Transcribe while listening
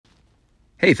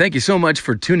Hey, thank you so much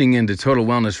for tuning in to Total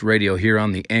Wellness Radio here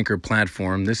on the Anchor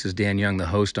platform. This is Dan Young, the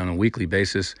host on a weekly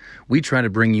basis. We try to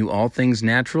bring you all things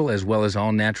natural as well as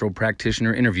all natural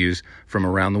practitioner interviews from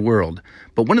around the world.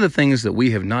 But one of the things that we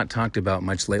have not talked about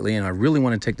much lately, and I really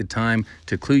want to take the time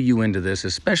to clue you into this,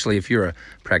 especially if you're a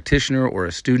practitioner or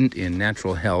a student in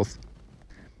natural health,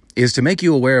 is to make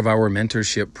you aware of our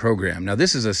mentorship program. Now,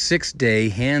 this is a 6-day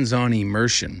hands-on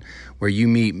immersion where you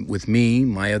meet with me,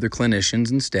 my other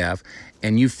clinicians and staff,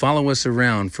 and you follow us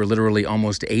around for literally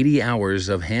almost 80 hours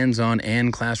of hands-on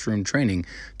and classroom training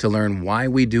to learn why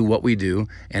we do what we do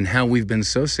and how we've been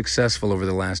so successful over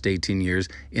the last 18 years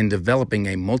in developing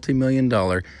a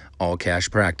multi-million-dollar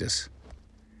all-cash practice.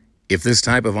 If this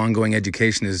type of ongoing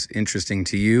education is interesting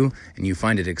to you and you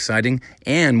find it exciting,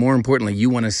 and more importantly, you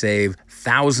want to save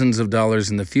thousands of dollars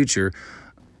in the future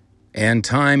and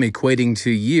time equating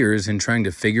to years in trying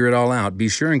to figure it all out, be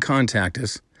sure and contact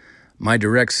us. My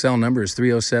direct cell number is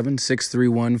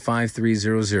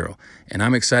 307-631-5300, and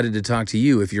I'm excited to talk to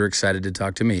you if you're excited to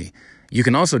talk to me. You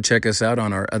can also check us out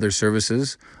on our other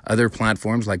services, other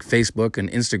platforms like Facebook and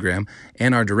Instagram,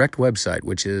 and our direct website,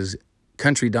 which is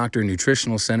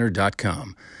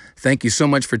countrydoctornutritionalcenter.com. Thank you so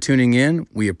much for tuning in.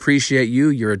 We appreciate you.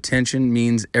 Your attention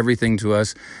means everything to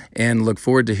us, and look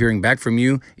forward to hearing back from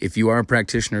you if you are a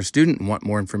practitioner student and want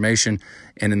more information.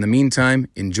 And in the meantime,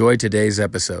 enjoy today's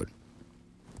episode.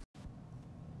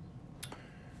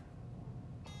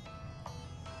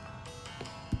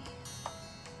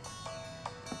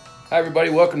 Hi, everybody.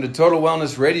 Welcome to Total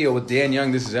Wellness Radio with Dan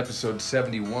Young. This is episode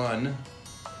 71.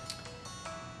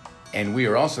 And we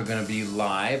are also going to be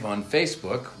live on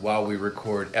Facebook while we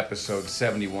record episode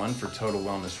 71 for Total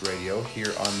Wellness Radio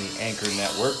here on the Anchor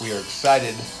Network. We are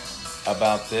excited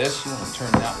about this. You want to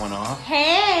turn that one off?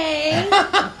 Hey!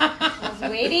 I was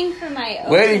waiting for my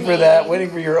opening. Waiting for that. Waiting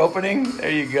for your opening.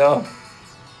 There you go.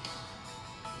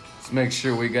 Let's make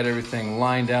sure we got everything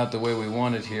lined out the way we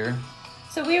want it here.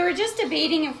 So we were just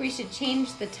debating if we should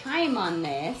change the time on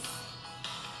this.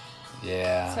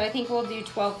 Yeah. So I think we'll do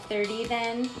 12:30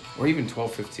 then. Or even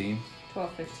 12:15.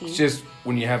 12:15. It's just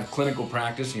when you have clinical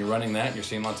practice and you're running that and you're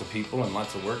seeing lots of people and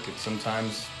lots of work, it's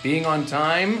sometimes being on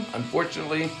time,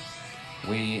 unfortunately,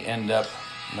 we end up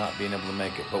not being able to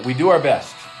make it. But we do our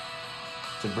best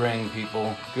to bring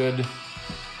people good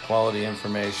quality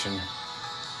information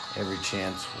every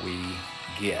chance we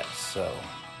get. So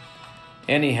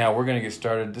anyhow, we're going to get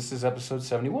started. This is episode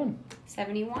 71.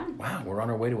 71. Wow, we're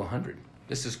on our way to 100.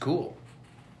 This is cool.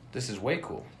 This is way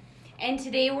cool. And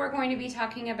today we're going to be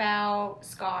talking about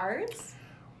scars.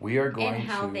 We are going and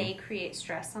how they create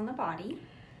stress on the body.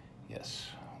 Yes,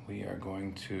 we are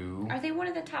going to... Are they one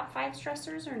of the top 5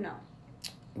 stressors or no?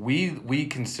 We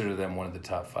consider them one of the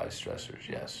top 5 stressors,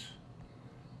 yes.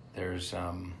 There's...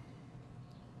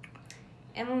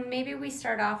 And maybe we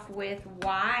start off with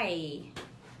why.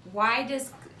 Why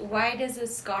does a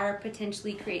scar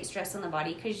potentially create stress on the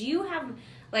body? Because you have...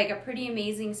 like a pretty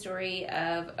amazing story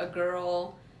of a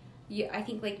girl, I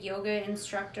think like yoga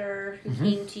instructor who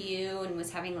came to you and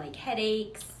was having like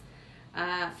headaches,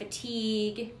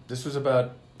 fatigue. This was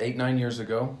about 8-9 years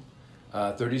ago,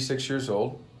 36 years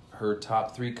old. Her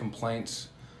top 3 complaints,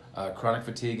 chronic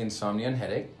fatigue, insomnia, and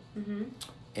headache. Mm-hmm.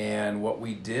 And what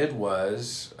we did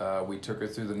was we took her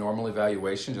through the normal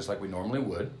evaluation just like we normally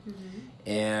would. Mm-hmm.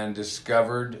 And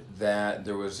discovered that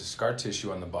there was a scar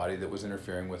tissue on the body that was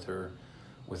interfering with her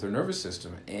nervous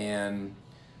system. And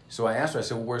so I asked her, I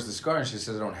said, well, where's the scar? And she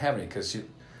says, I don't have any, because she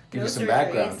give you some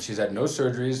background. She's had no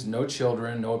surgeries, no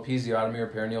children, no episiotomy or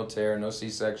perineal tear, no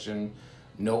C-section,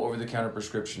 no over-the-counter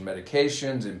prescription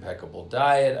medications, impeccable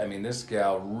diet. I mean, this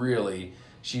gal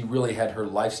she really had her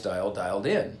lifestyle dialed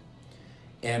in.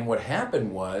 And what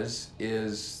happened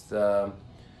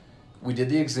we did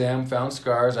the exam, found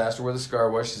scars. I asked her where the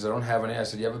scar was. She said, I don't have any. I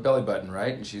said, you have a belly button,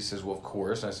 right? And she says, well, of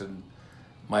course. And I said,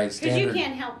 my standard... Because you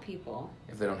can't help people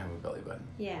if they don't have a belly button.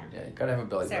 Yeah. Yeah, you gotta have a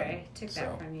belly button. Sorry, I took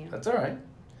that from you. That's all right.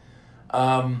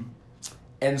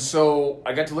 And so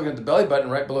I got to looking at the belly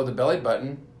button. Right below the belly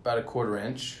button, about a 1/4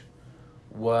 inch,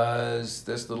 was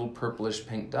this little purplish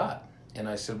pink dot. And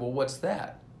I said, well, what's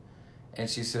that? And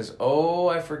she says, oh,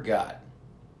 I forgot.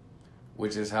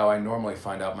 Which is how I normally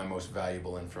find out my most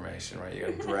valuable information, right? You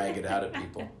gotta drag it out of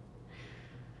people.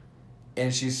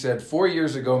 And she said, 4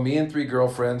 years ago, me and 3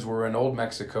 girlfriends were in Old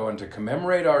Mexico, and to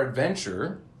commemorate our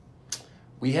adventure,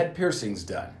 we had piercings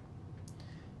done.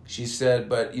 She said,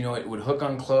 but, it would hook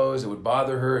on clothes, it would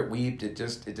bother her, it weeped, it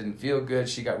didn't feel good.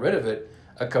 She got rid of it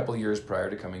a couple years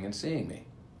prior to coming and seeing me.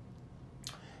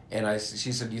 And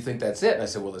she said, do you think that's it? And I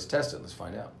said, well, let's test it, let's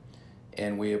find out.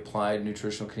 And we applied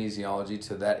nutritional kinesiology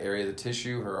to that area of the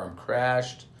tissue. Her arm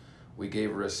crashed. We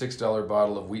gave her a $6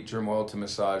 bottle of wheat germ oil to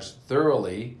massage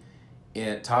thoroughly,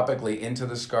 topically into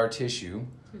the scar tissue,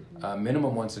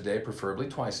 minimum once a day, preferably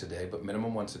twice a day, but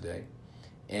minimum once a day.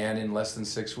 And in less than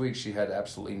 6 weeks, she had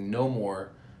absolutely no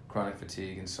more chronic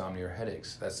fatigue, insomnia, or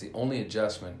headaches. That's the only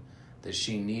adjustment that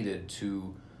she needed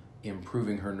to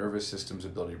improving her nervous system's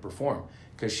ability to perform,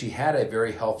 because she had a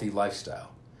very healthy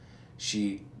lifestyle.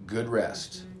 Good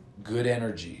rest, good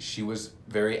energy. She was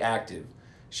very active.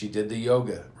 She did the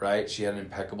yoga, right? She had an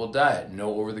impeccable diet,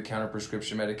 no over-the-counter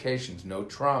prescription medications, no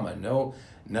trauma,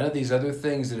 none of these other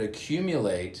things that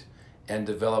accumulate and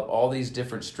develop all these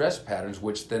different stress patterns,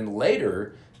 which then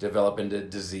later develop into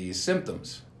disease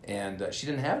symptoms. And she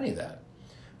didn't have any of that.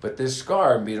 But this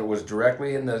scar, it was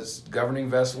directly in the governing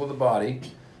vessel of the body.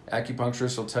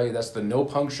 Acupuncturists will tell you that's the no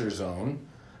puncture zone.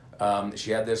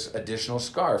 She had this additional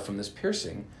scar from this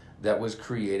piercing that was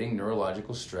creating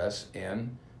neurological stress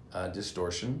and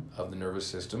distortion of the nervous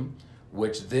system,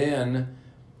 which then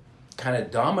kind of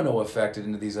domino affected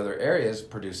into these other areas,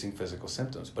 producing physical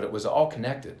symptoms. But it was all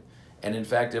connected. And in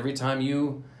fact, every time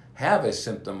you have a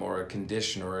symptom or a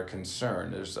condition or a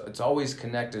concern, it's always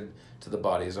connected to the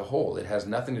body as a whole. It has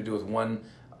nothing to do with one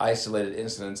isolated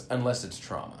incident unless it's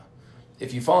trauma.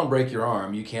 If you fall and break your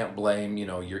arm, you can't blame,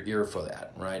 your ear for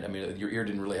that, right? I mean, your ear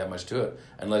didn't really have much to it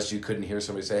unless you couldn't hear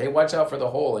somebody say, hey, watch out for the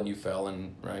hole, and you fell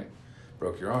and, right,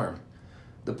 broke your arm.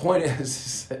 The point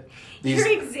is that your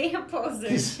examples are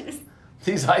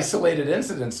these isolated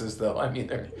incidences, though,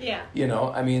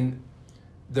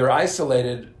 they're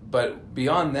isolated, but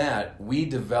beyond that, we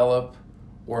develop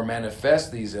or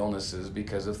manifest these illnesses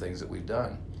because of things that we've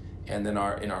done and then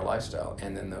in our lifestyle.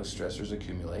 And then those stressors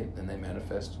accumulate and they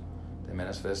manifest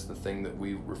the thing that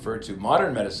we refer to,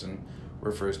 modern medicine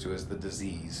refers to as the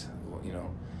disease.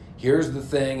 Here's the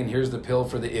thing and here's the pill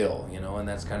for the ill, and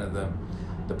that's kind of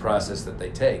the process that they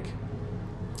take.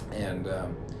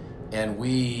 And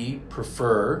we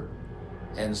prefer,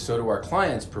 and so do our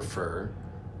clients prefer,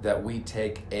 that we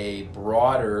take a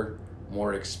broader,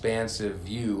 more expansive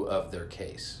view of their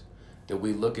case, that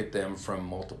we look at them from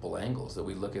multiple angles, that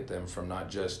we look at them from not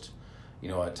just,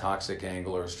 a toxic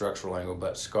angle or a structural angle,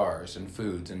 but scars and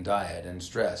foods and diet and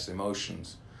stress,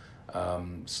 emotions,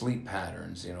 sleep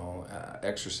patterns,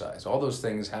 exercise. All those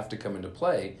things have to come into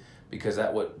play because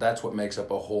that's what makes up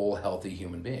a whole healthy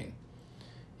human being.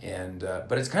 And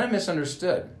but it's kind of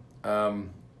misunderstood. I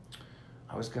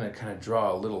was going to kind of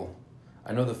draw a little.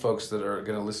 I know the folks that are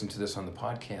going to listen to this on the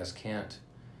podcast can't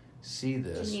see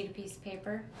this. Do you need a piece of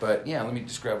paper? But yeah, let me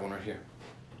just grab one right here.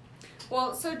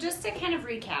 Well, so just to kind of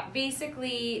recap,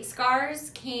 basically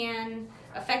scars can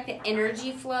affect the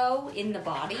energy flow in the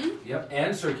body. Yep,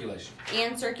 and circulation.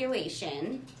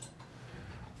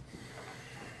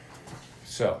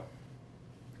 So,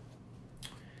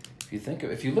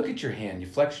 if you look at your hand, you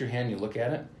flex your hand, you look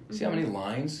at it, see how many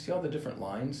lines, see all the different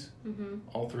lines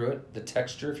all through it? The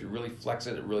texture, if you really flex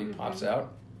it, it really pops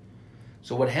out.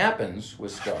 So what happens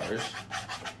with scars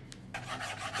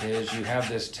is you have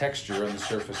this texture on the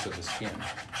surface of the skin.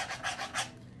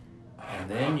 And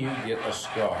then you get a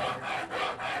scar.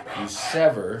 You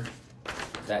sever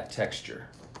that texture.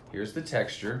 Here's the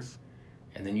texture,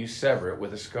 and then you sever it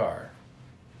with a scar.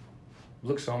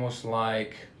 Looks almost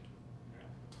like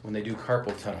when they do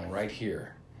carpal tunnel right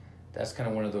here. That's kind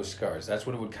of one of those scars. That's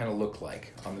what it would kind of look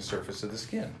like on the surface of the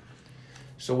skin.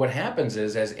 So what happens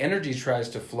is, as energy tries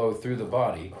to flow through the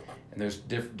body, and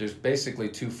there's basically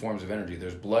two forms of energy.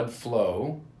 There's blood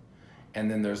flow,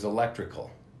 and then there's electrical,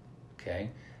 okay?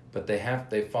 But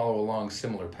they follow along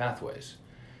similar pathways.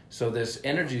 So this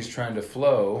energy is trying to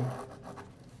flow,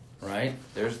 right?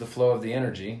 There's the flow of the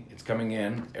energy. It's coming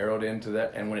in, arrowed into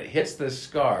that, and when it hits this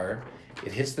scar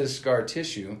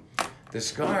tissue. The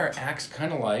scar acts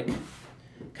kind of like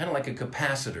a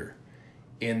capacitor,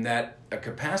 in that a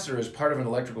capacitor is part of an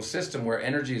electrical system where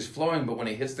energy is flowing, but when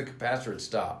it hits the capacitor, it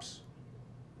stops.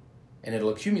 And it'll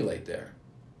accumulate there.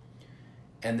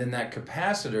 And then that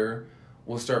capacitor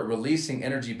will start releasing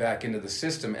energy back into the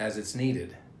system as it's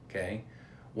needed, okay?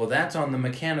 Well, that's on the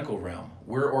mechanical realm.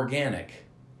 We're organic.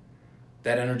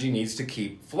 That energy needs to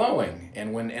keep flowing.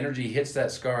 And when energy hits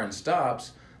that scar and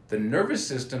stops, the nervous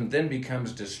system then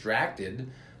becomes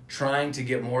distracted trying to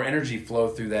get more energy flow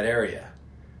through that area.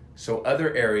 So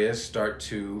other areas start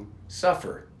to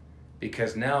suffer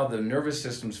because now the nervous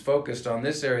system's focused on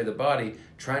this area of the body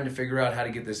trying to figure out how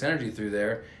to get this energy through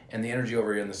there, and the energy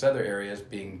over here in this other area is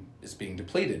being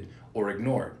depleted or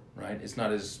ignored, right? It's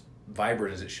not as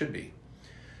vibrant as it should be.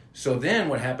 So then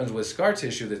what happens with scar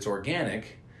tissue that's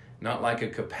organic, not like a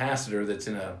capacitor that's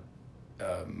in a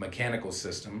mechanical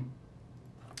system,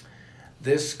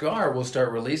 this scar will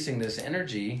start releasing this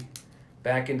energy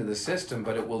back into the system,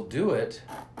 but it will do it.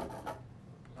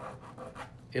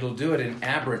 It'll do it in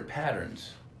aberrant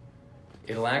patterns.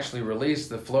 It'll actually release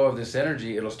the flow of this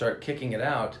energy. It'll start kicking it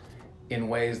out in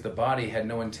ways the body had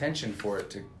no intention for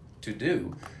it to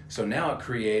do. So now it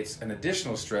creates an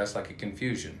additional stress, like a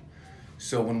confusion.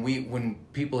 So when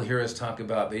people hear us talk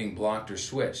about being blocked or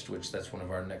switched, which that's one of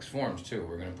our next forms too,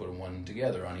 we're going to put one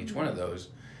together on each one of those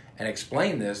and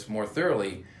explain this more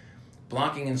thoroughly.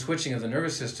 Blocking and switching of the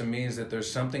nervous system means that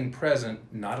there's something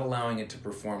present not allowing it to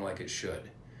perform like it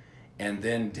should. And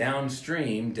then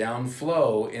downstream,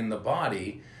 downflow in the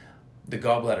body, the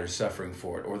gallbladder is suffering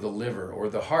for it, or the liver, or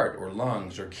the heart, or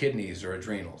lungs, or kidneys, or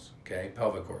adrenals, okay,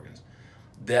 pelvic organs.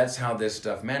 That's how this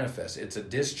stuff manifests. It's a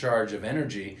discharge of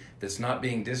energy that's not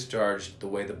being discharged the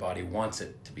way the body wants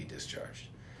it to be discharged.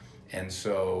 And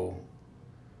so,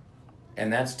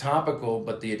 and that's topical,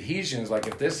 but the adhesions, like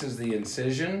if this is the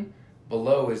incision,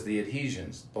 below is the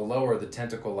adhesions. Below are the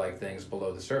tentacle-like things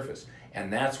below the surface.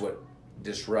 And that's what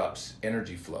disrupts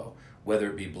energy flow, whether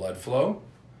it be blood flow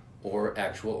or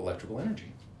actual electrical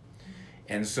energy.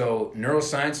 And so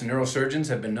neuroscience and neurosurgeons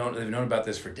they've known about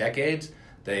this for decades.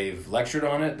 They've lectured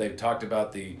on it. They've talked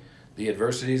about the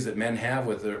adversities that women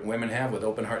have with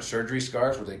open heart surgery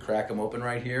scars, where they crack them open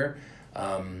right here.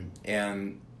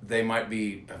 And they might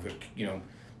be,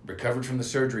 recovered from the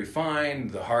surgery fine.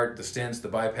 The heart, the stents, the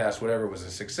bypass, whatever was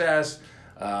a success.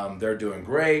 They're doing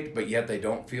great, but yet they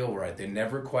don't feel right. They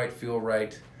never quite feel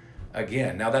right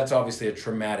again. Now that's obviously a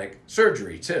traumatic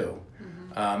surgery too.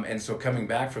 And so coming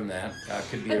back from that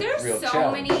could be a real challenge. But there's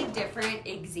so many different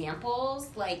examples,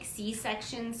 like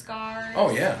C-section scars.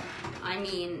 Oh, yeah. I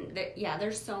mean,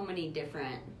 there's so many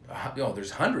different.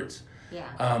 There's hundreds.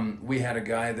 Yeah. We had a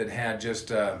guy that had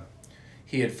just,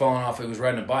 he had fallen off, he was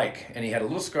riding a bike, and he had a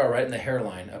little scar right in the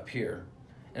hairline up here.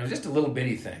 And it was just a little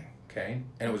bitty thing, okay?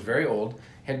 And it was very old.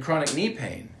 He had chronic knee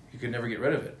pain. He could never get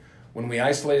rid of it. When we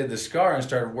isolated the scar and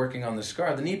started working on the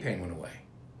scar, the knee pain went away.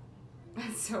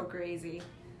 That's so crazy.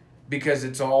 Because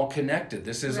it's all connected.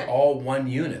 This is right. all one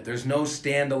unit. There's no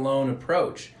standalone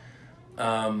approach.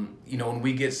 When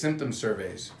we get symptom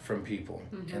surveys from people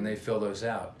and they fill those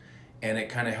out, and it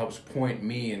kind of helps point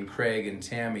me and Craig and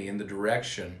Tammy in the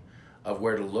direction of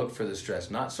where to look for the stress.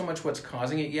 Not so much what's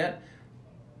causing it yet,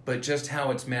 but just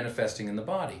how it's manifesting in the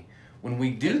body. When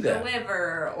we do like that, the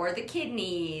liver or the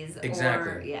kidneys,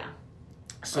 exactly.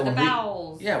 Or the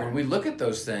bowels. When we look at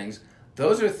those things,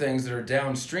 those are things that are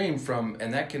downstream from,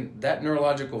 and that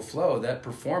neurological flow, that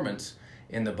performance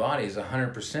in the body is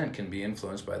 100% can be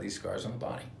influenced by these scars on the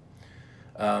body.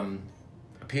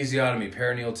 Episiotomy,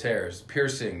 perineal tears,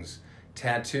 piercings,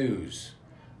 tattoos,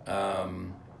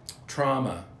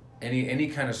 trauma, any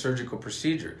kind of surgical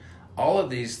procedure. All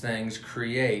of these things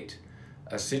create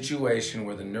a situation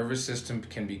where the nervous system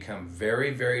can become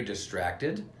very, very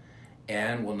distracted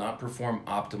and will not perform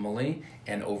optimally.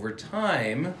 And over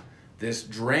time, this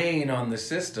drain on the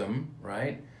system,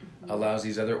 right, allows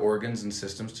these other organs and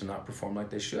systems to not perform like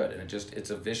they should. And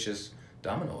it's a vicious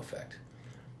domino effect.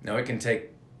 Now, it can take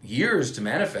years to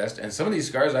manifest, and some of these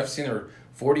scars I've seen are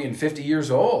 40 and 50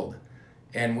 years old.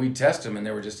 And we test them, and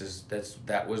they were just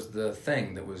that was the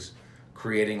thing that was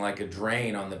creating like a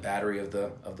drain on the battery of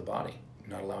the body,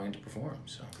 not allowing it to perform.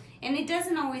 So. And it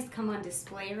doesn't always come on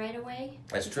display right away.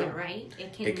 That's true. Is that right?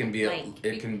 It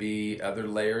can be other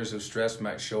layers of stress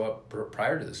might show up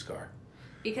prior to the scar.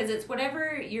 Because it's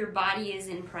whatever your body is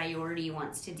in priority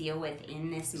wants to deal with in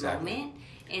this moment.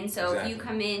 And so if you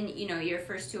come in, your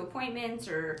first 2 appointments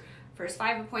or first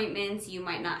 5 appointments, you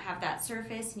might not have that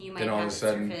surface, and you might have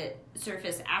it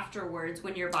surface afterwards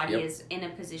when your body is in a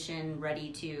position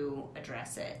ready to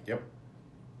address it. Yep.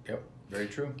 Very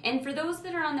true. And for those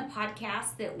that are on the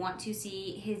podcast that want to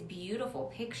see his beautiful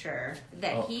picture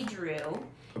that he drew,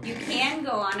 you can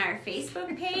go on our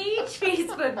Facebook page,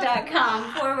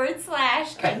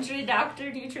 facebook.com/Country Doctor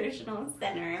Nutritional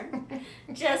Center.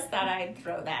 Just thought I'd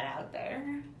throw that out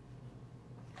there.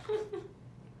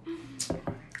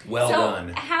 Well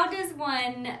done. How does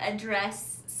one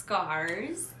address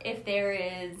scars if there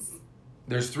is...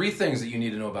 There's 3 things that you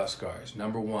need to know about scars.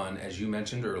 Number 1, as you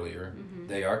mentioned earlier,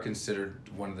 they are considered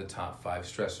one of the top 5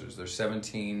 stressors. There's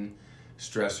 17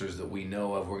 stressors that we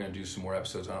know of. We're going to do some more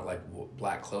episodes on it, like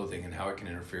black clothing and how it can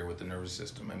interfere with the nervous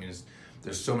system. I mean,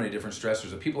 there's so many different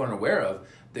stressors that people aren't aware of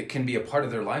that can be a part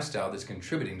of their lifestyle that's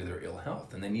contributing to their ill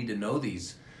health. And they need to know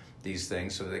these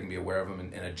things so that they can be aware of them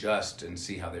and adjust and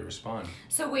see how they respond.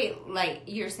 So wait, like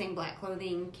you're saying black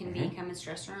clothing can become a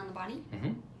stressor on the body?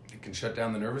 Mm-hmm. It can shut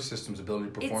down the nervous system's ability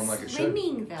to perform like it should. It's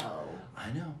slimming, though.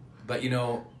 I know. But,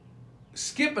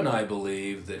 Skip and I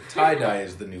believe that tie-dye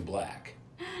is the new black.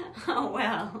 Oh,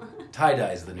 well.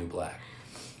 Tie-dye is the new black.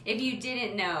 If you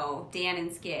didn't know, Dan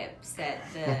and Skip set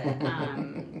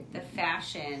the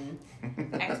fashion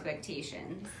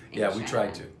expectations. Yeah, we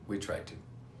tried to.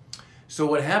 So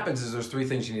what happens is there's three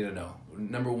things you need to know.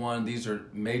 Number one, these are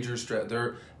major stress.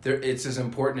 It's as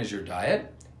important as your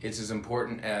diet. It's as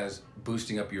important as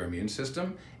boosting up your immune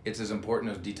system. It's as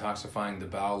important as detoxifying the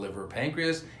bowel, liver,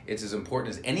 pancreas. It's as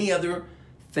important as any other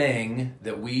thing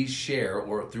that we share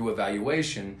or through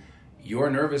evaluation. Your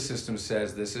nervous system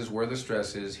says this is where the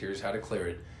stress is, here's how to clear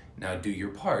it. Now do your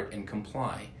part and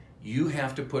comply. You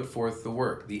have to put forth the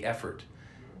work, the effort.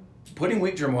 Putting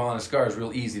wheat germ oil on a scar is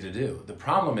real easy to do. The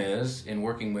problem is, in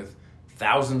working with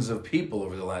thousands of people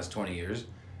over the last 20 years,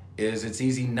 is it's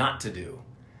easy not to do.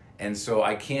 And so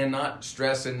I cannot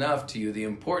stress enough to you the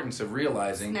importance of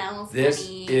realizing this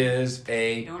is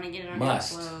a don't want to get it on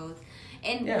must. Your clothes.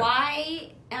 And Yeah.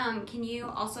 why, can you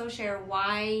also share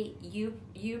why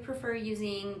you prefer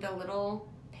using the little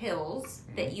pills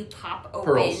that you pop open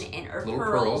Pearls. or Little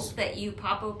pearls pearls. that you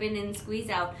pop open and squeeze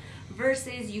out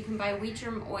versus you can buy wheat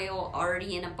germ oil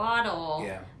already in a bottle,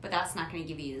 Yeah. but that's not going to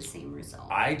give you the same result.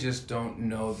 I just don't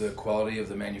know the quality of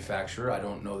the manufacturer. I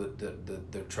don't know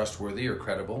that they're trustworthy or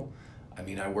credible. I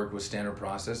mean, I worked with Standard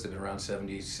Process. They've been around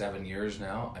 77 years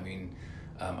now. I mean,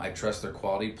 I trust their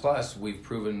quality. Plus, we've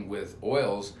proven with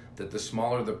oils that the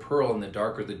smaller the pearl and the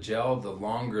darker the gel, the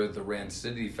longer the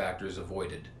rancidity factor is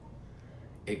avoided.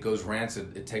 It goes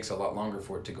rancid. It takes a lot longer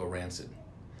for it to go rancid.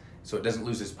 So it doesn't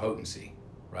lose its potency,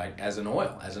 right? As an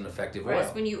oil, as an effective oil.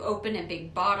 Whereas when you open a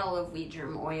big bottle of wheat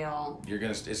germ oil,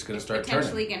 It's gonna start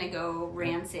potentially turning. going to go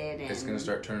rancid. And It's going to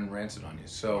start turning rancid on you.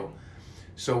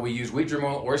 So we use wheat germ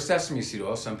oil or sesame seed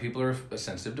oil. Some people are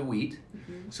sensitive to wheat.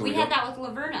 So we had that with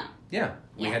Laverna. Yeah,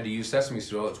 we Yeah. had to use sesame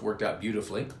seed oil. It's worked out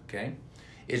beautifully. Okay,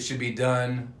 it should be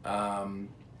done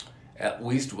at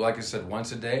least, like I said,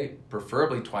 once a day,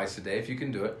 preferably twice a day if you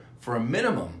can do it, for a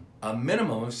minimum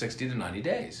of 60 to 90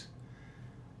 days.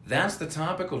 That's the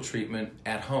topical treatment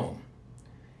at home.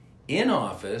 In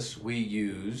office, we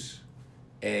use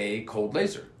a cold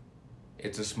laser.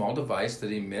 It's a small device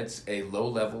that emits a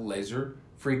low-level laser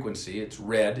frequency. It's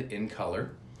red in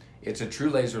color. It's a true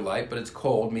laser light, but it's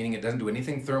cold, meaning it doesn't do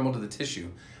anything thermal to the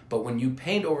tissue. But when you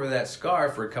paint over that scar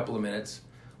for a couple of minutes,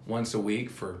 once a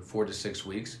week for 4 to 6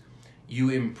 weeks, you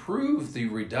improve the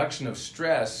reduction of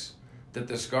stress that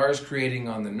the scar is creating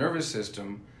on the nervous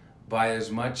system by as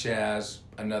much as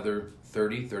another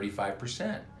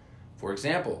 30-35%. For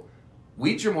example,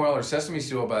 wheat germ oil or sesame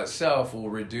seed oil by itself will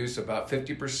reduce about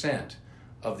 50%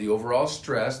 of the overall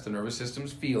stress the nervous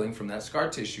system's feeling from that scar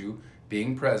tissue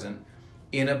being present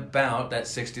in about that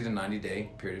 60 to 90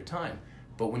 day period of time.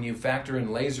 But when you factor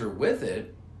in laser with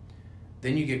it,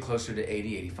 then you get closer to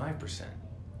 80-85%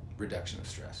 reduction of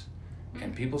stress.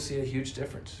 And people see a huge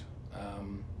difference.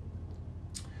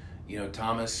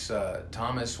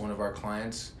 Thomas, one of our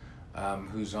clients,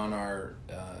 who's on our,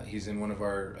 he was in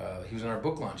our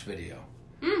book launch video.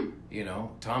 You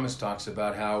know, Thomas talks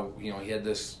about how, he had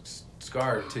this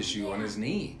scar tissue on his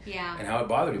knee, and how it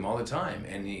bothered him all the time.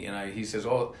 And he says,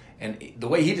 and the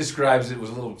way he describes it was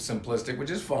a little simplistic, which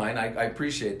is fine. I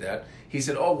appreciate that. He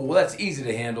said, well, that's easy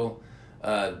to handle.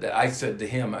 I said to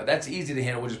him, that's easy to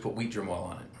handle. We'll just put wheat germ oil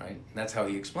on it, right? And that's how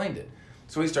he explained it.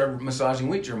 So he started massaging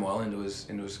wheat germ oil into his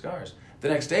scars. The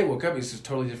next day, woke up, he's a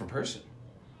totally different person.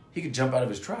 He could jump out of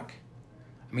his truck.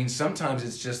 I mean, sometimes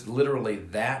it's just literally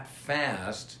that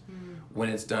fast when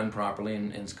it's done properly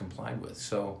and it's complied with.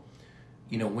 So,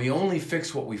 we only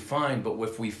fix what we find, but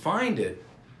if we find it,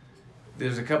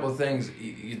 there's a couple of things.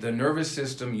 The nervous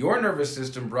system, your nervous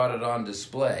system brought it on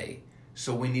display,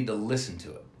 so we need to listen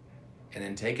to it and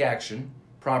then take action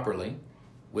properly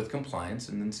with compliance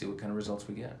and then see what kind of results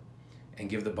we get and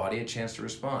give the body a chance to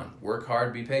respond. Work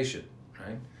hard, be patient,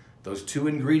 right? Those two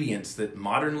ingredients that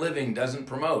modern living doesn't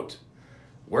promote.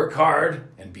 Work hard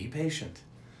and be patient,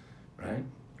 right?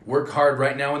 Work hard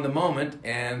right now in the moment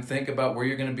and think about where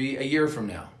you're going to be a year from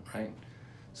now, right?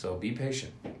 So be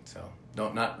patient. So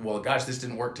this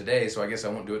didn't work today, so I guess I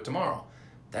won't do it tomorrow.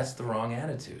 That's the wrong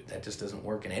attitude. That just doesn't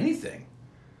work in anything.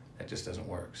 That just doesn't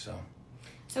work,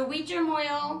 So wheat germ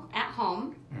oil at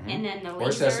home, and then the laser...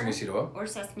 Or sesame seed oil. Or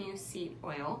sesame seed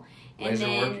oil. And Laser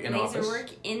then work in laser office. work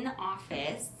in the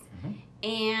office.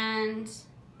 And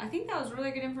I think that was really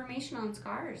good information on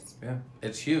scars. Yeah,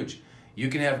 it's huge. You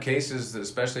can have cases,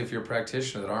 especially if you're a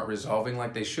practitioner, that aren't resolving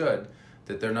like they should,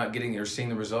 that they're not getting or seeing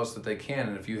the results that they can.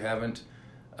 And if you haven't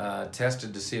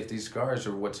tested to see if these scars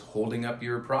are what's holding up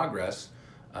your progress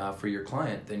for your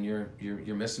client, then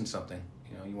you're missing something.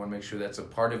 You want to make sure that's a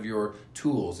part of your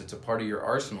tools. It's a part of your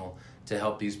arsenal to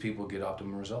help these people get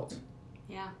optimum results.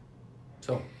 Yeah.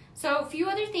 So a few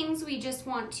other things we just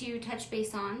want to touch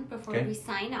base on before we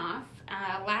sign off.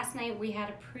 Last night we had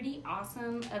a pretty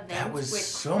awesome event. That was with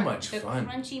so much fun.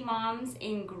 The Crunchy Moms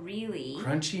in Greeley.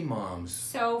 Crunchy Moms.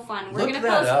 So fun. We're Look going to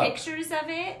that post up. pictures of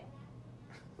it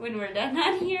when we're done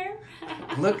on here.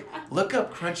 Look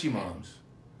up Crunchy Moms.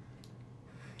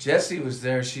 Jessie was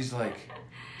there. She's like,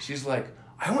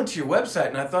 I went to your website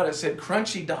and I thought it said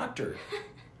Crunchy Doctor.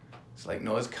 It's like,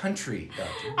 no, it's Country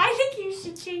Doctor. I think you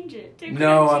should change it to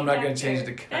No, Crunchy I'm not going to Doctor. change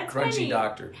it to That's Crunchy funny.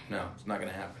 Doctor. No, it's not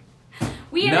going to happen.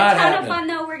 We had Not a ton happening. of fun,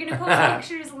 though. We're going to post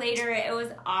pictures later. It was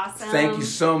awesome. Thank you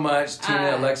so much, Tina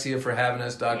and Alexia, for having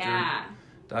us, Dr. Yeah.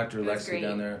 Dr. was Alexia great.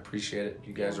 down there. I appreciate it.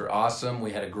 You guys are awesome.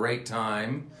 We had a great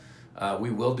time. We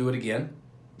will do it again.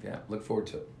 Yeah, look forward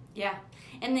to it. Yeah.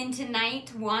 And then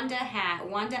tonight, Wanda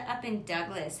up in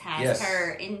Douglas has Yes.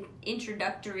 her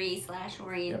introductory /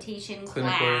 orientation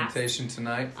Clinic class. orientation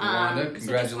tonight for Wanda. So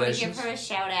Congratulations. just want to give her a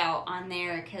shout out on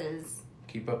there because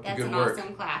Keep up the that's good an work.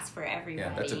 awesome class for everybody.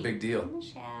 Yeah, that's a big deal.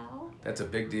 Michelle. That's a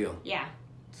big deal. Yeah.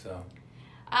 So,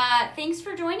 Thanks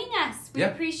for joining us. We Yeah.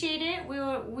 appreciate it.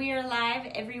 We are live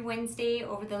every Wednesday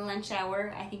over the lunch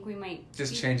hour. I think we might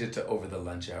just change it to over the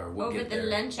lunch hour. We'll over get the there.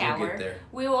 lunch We'll hour. get there.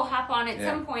 We will hop on at Yeah.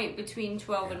 some point between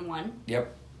 12 and 1.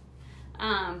 Yep.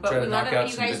 But Try we to love knock it out when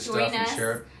you some guys good join stuff and us.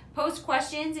 share it. Post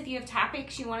questions if you have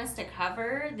topics you want us to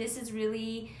cover. This is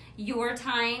really your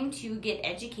time to get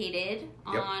educated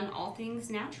Yep. on all things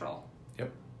natural.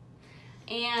 Yep.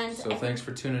 And So thanks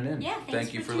for tuning in. Yeah, thanks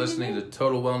Thank you for for tuning listening in. to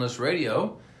Total Wellness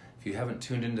Radio. If you haven't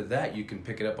tuned into that, you can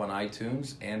pick it up on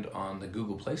iTunes and on the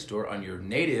Google Play Store on your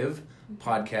native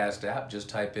podcast app. Just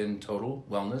type in Total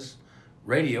Wellness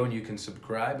Radio and you can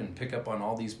subscribe and pick up on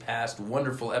all these past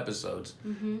wonderful episodes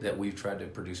that we've tried to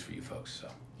produce for you folks. So,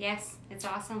 yes, it's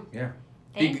awesome. yeah.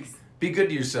 Thanks. Be good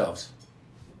to yourselves.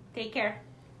 Take care.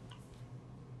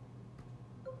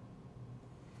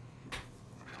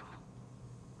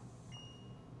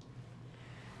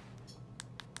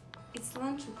 It's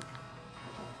lunch.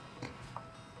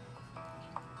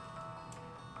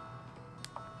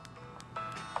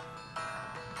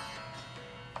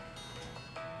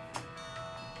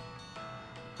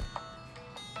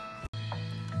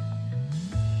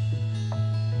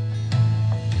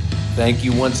 Thank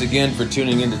you once again for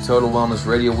tuning into Total Wellness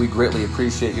Radio. We greatly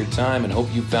appreciate your time and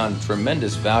hope you found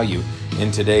tremendous value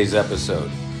in today's episode.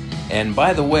 And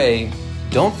by the way,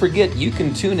 don't forget you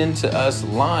can tune into us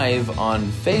live on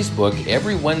Facebook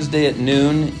every Wednesday at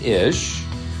noon-ish.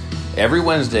 Every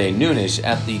Wednesday, noonish,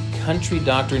 at the Country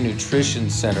Doctor Nutrition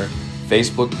Center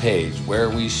Facebook page, where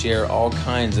we share all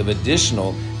kinds of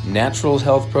additional natural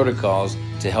health protocols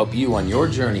to help you on your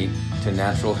journey to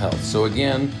natural health. So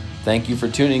again, thank you for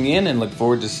tuning in and look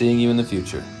forward to seeing you in the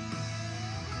future.